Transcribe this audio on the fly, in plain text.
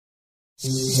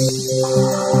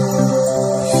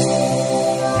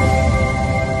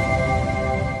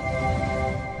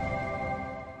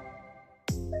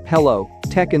Hello,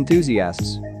 tech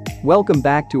enthusiasts. Welcome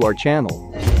back to our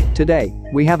channel. Today,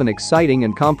 we have an exciting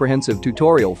and comprehensive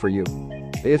tutorial for you.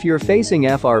 If you're facing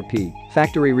FRP,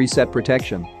 factory reset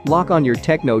protection, lock on your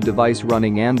Tecno device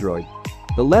running Android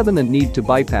 11 and need to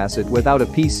bypass it without a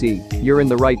PC, you're in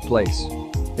the right place.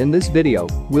 In this video,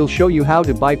 we'll show you how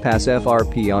to bypass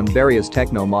FRP on various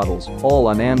Tecno models, all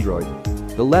on Android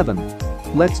 11.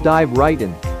 Let's dive right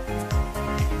in.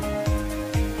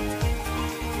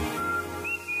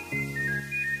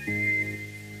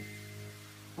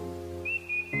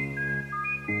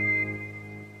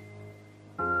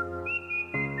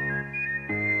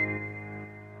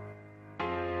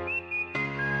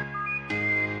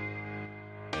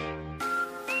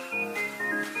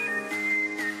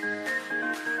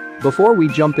 Before we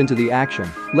jump into the action,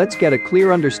 let's get a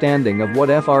clear understanding of what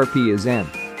FRP is and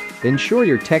ensure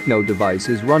your Tecno device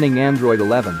is running Android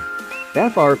 11.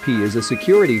 FRP is a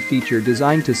security feature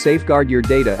designed to safeguard your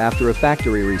data after a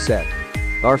factory reset.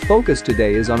 Our focus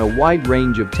today is on a wide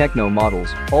range of Tecno models,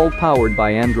 all powered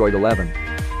by Android 11.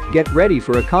 Get ready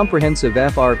for a comprehensive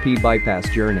FRP bypass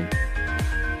journey.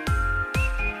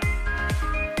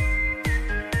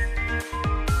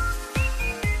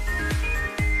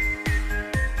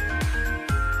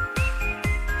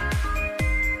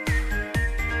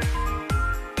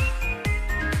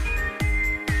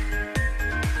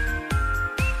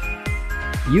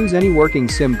 Use any working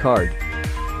SIM card.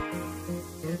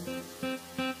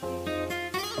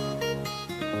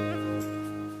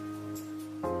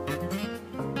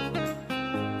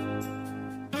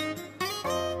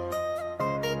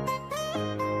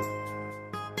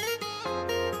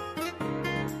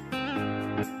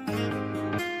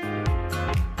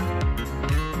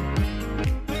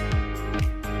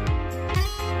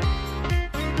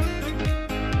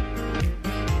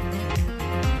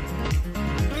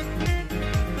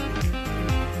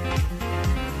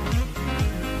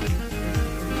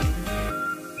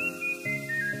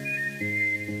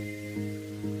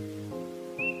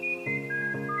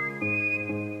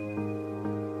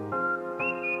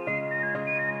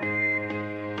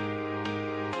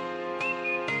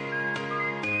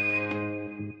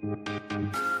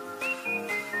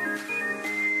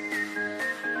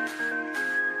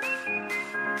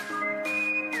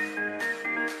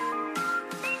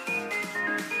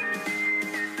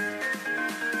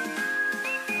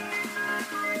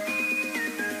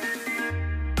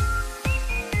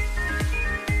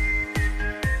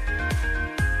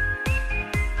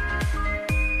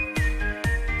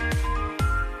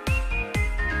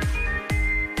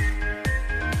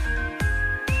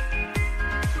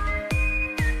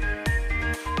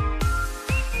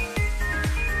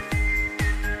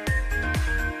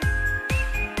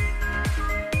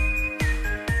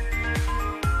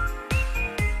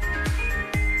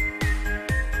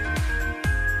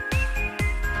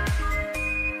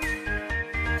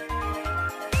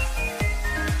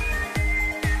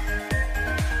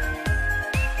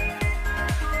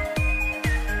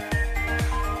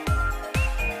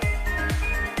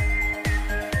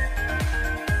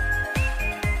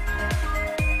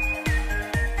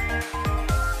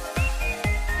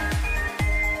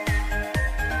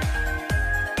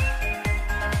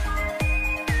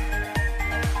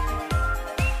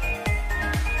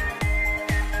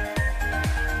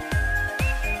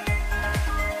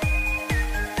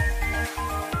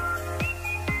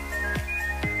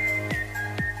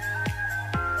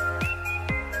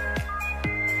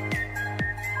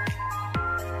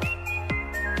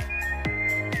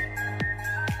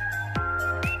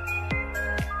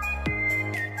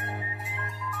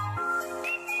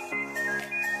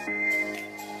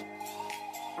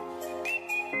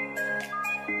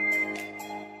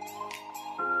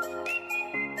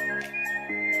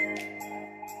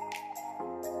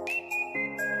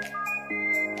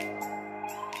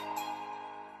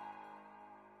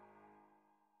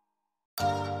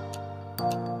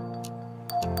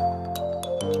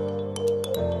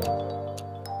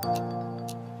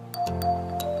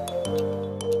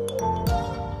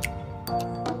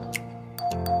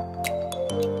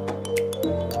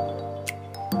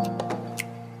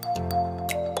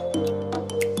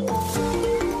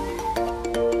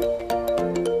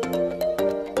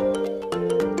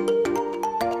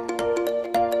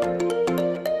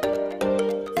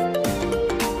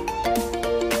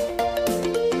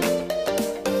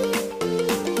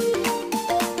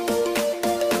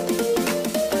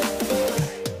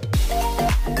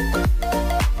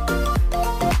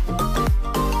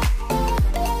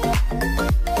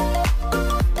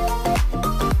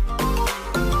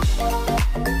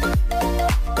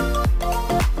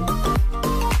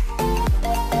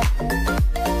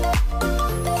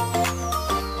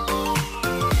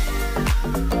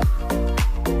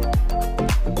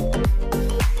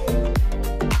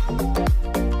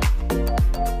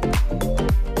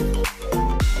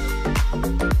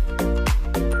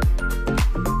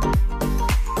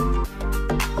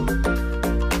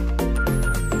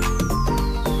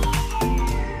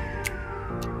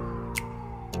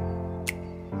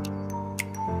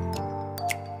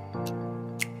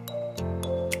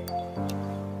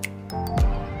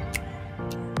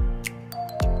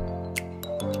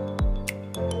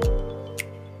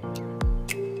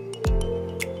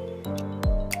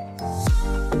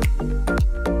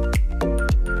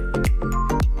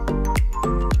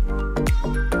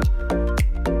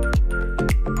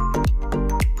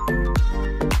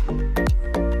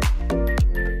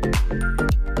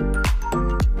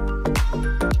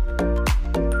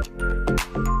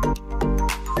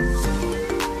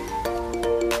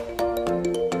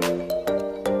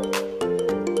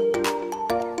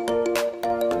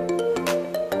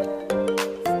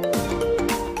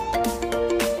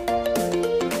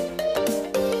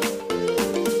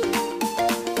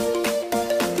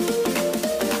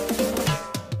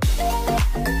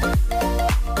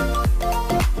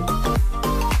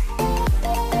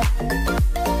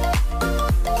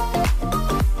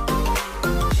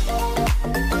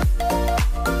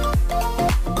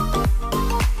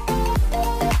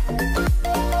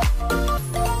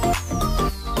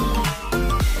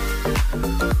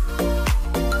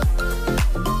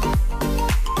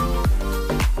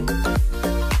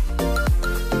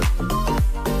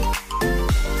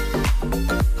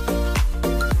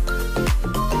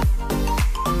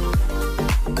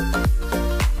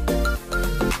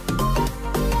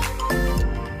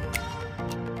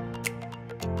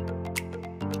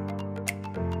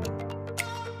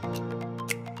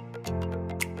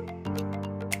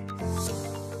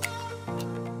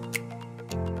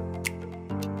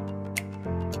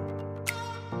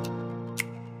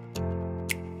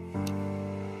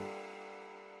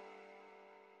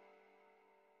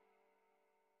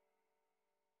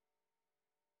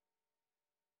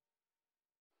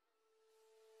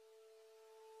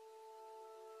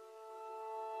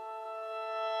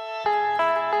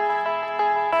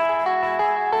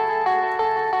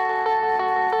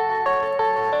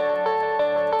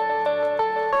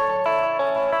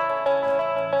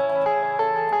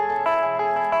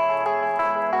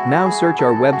 Now search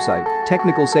our website,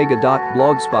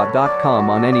 technicalsega.blogspot.com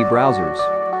on any browsers.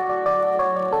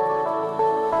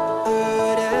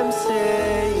 Heard them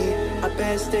say our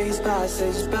best days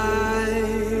passes by,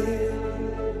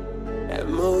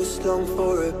 and most long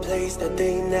for a place that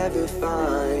they never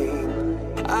find.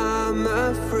 I'm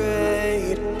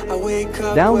afraid I wake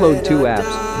up. Download two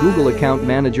apps, Google Account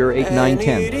Manager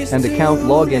 8910 and Account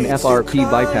Login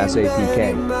FRP Bypass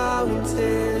APK.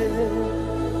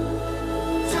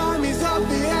 Time is of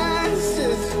the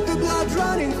essence, the blood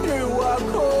running through our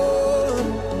core.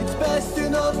 It's best to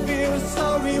not feel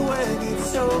sorry when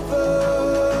it's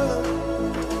over.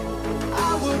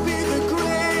 I will be the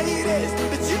greatest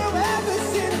that you've ever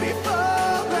seen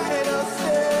before, and I'll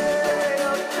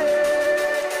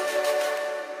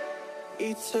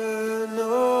stay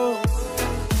eternal.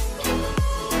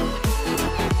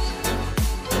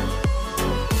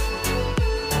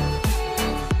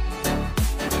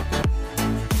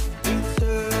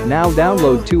 Now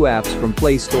download two apps from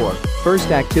Play Store,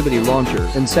 first Activity Launcher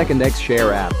and second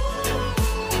Xshare app.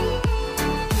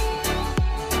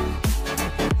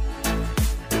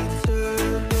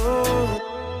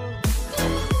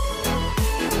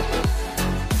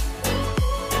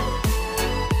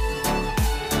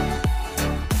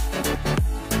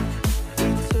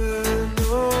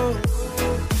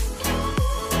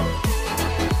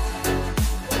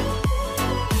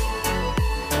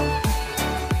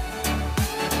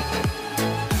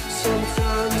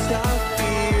 Sometimes I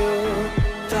feel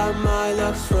that my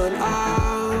luck's run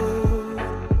out.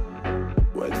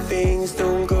 When things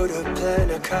don't go to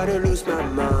plan, I kinda lose my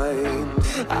mind.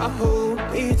 I hope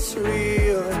it's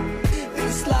real,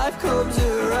 this life comes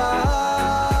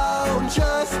around.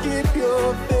 Just keep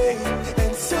your faith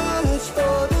and search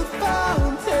for the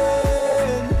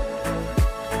fountain.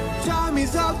 Time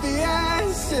is of the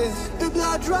essence, the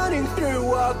blood running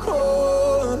through our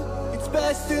core. It's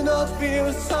best to not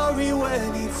feel sorry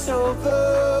when it's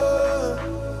over.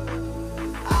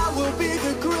 I will be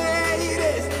the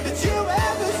greatest that you've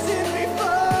ever seen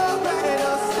before, and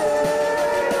I'll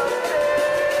stay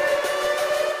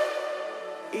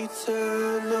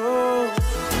eternal.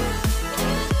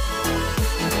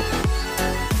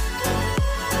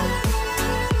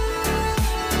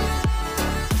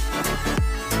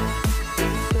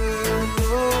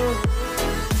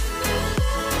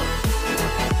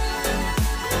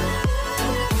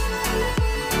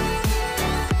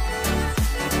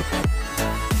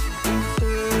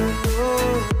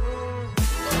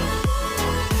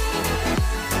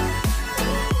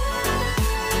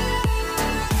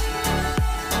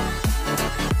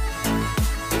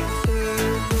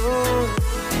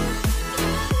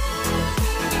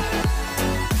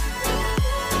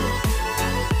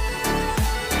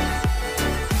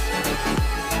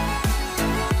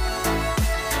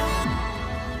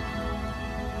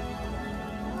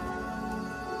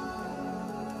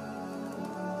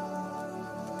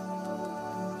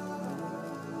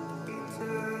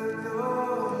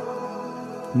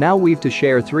 Now we've to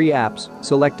share three apps,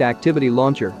 select Activity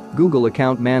Launcher, Google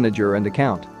Account Manager and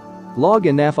Account. Log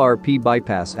in FRP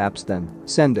Bypass apps then,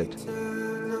 send it.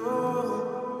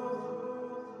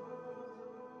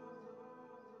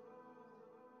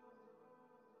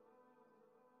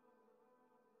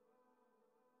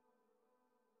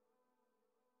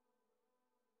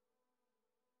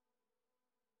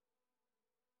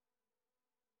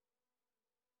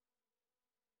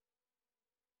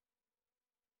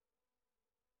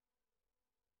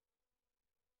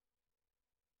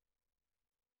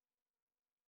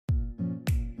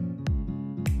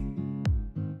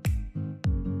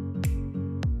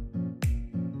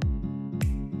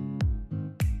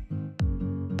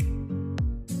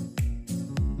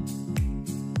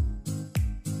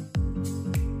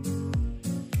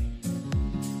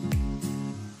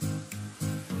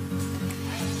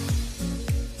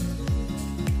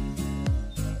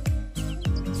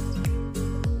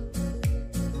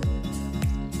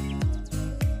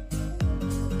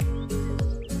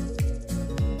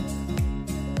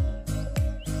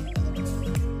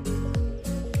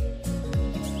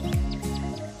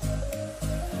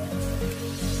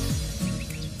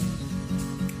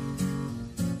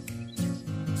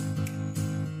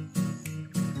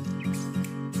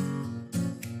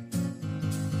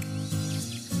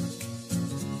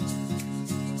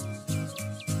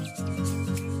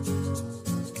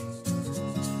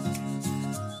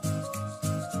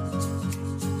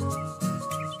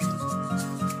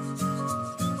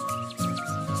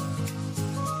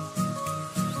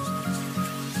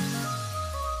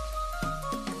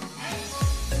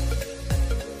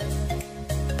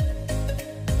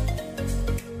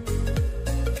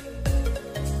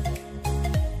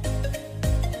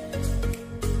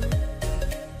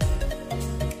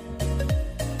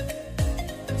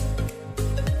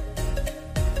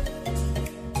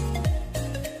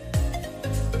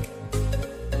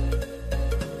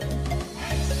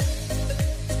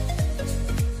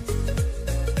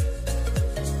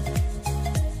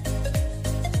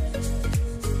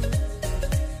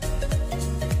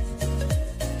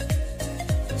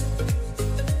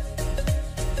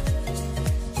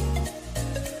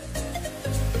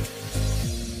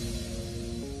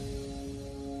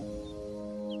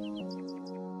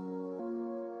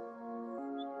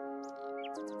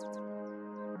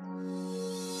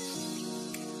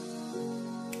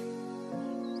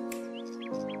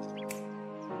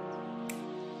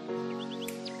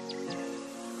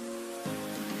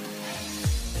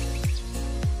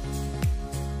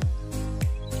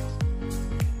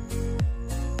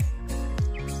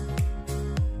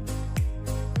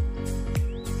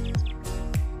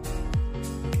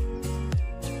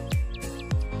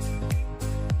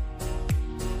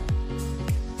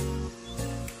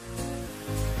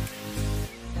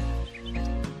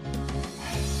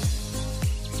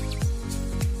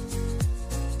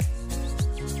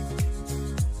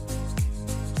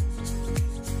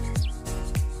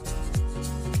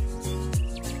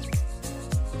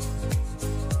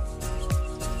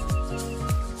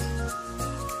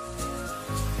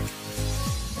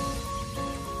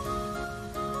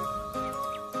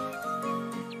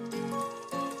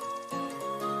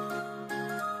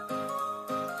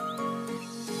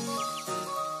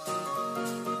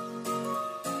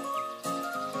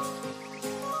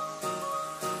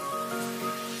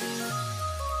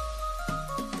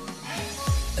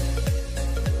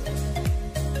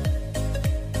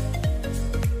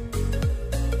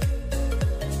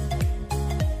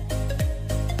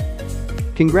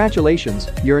 Congratulations,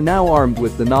 you're now armed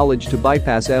with the knowledge to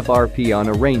bypass FRP on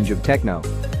a range of Tecno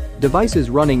devices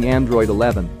running Android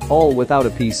 11, all without a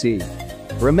PC.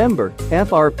 Remember,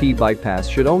 FRP bypass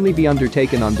should only be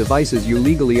undertaken on devices you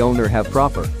legally own or have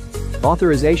proper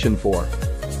authorization for.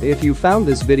 If you found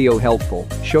this video helpful,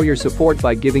 show your support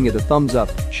by giving it a thumbs up,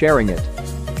 sharing it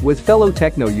with fellow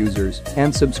Tecno users,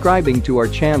 and subscribing to our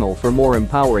channel for more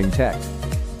empowering tech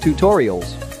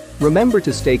tutorials. Remember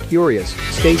to stay curious,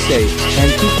 stay safe,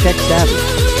 and keep tech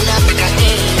savvy.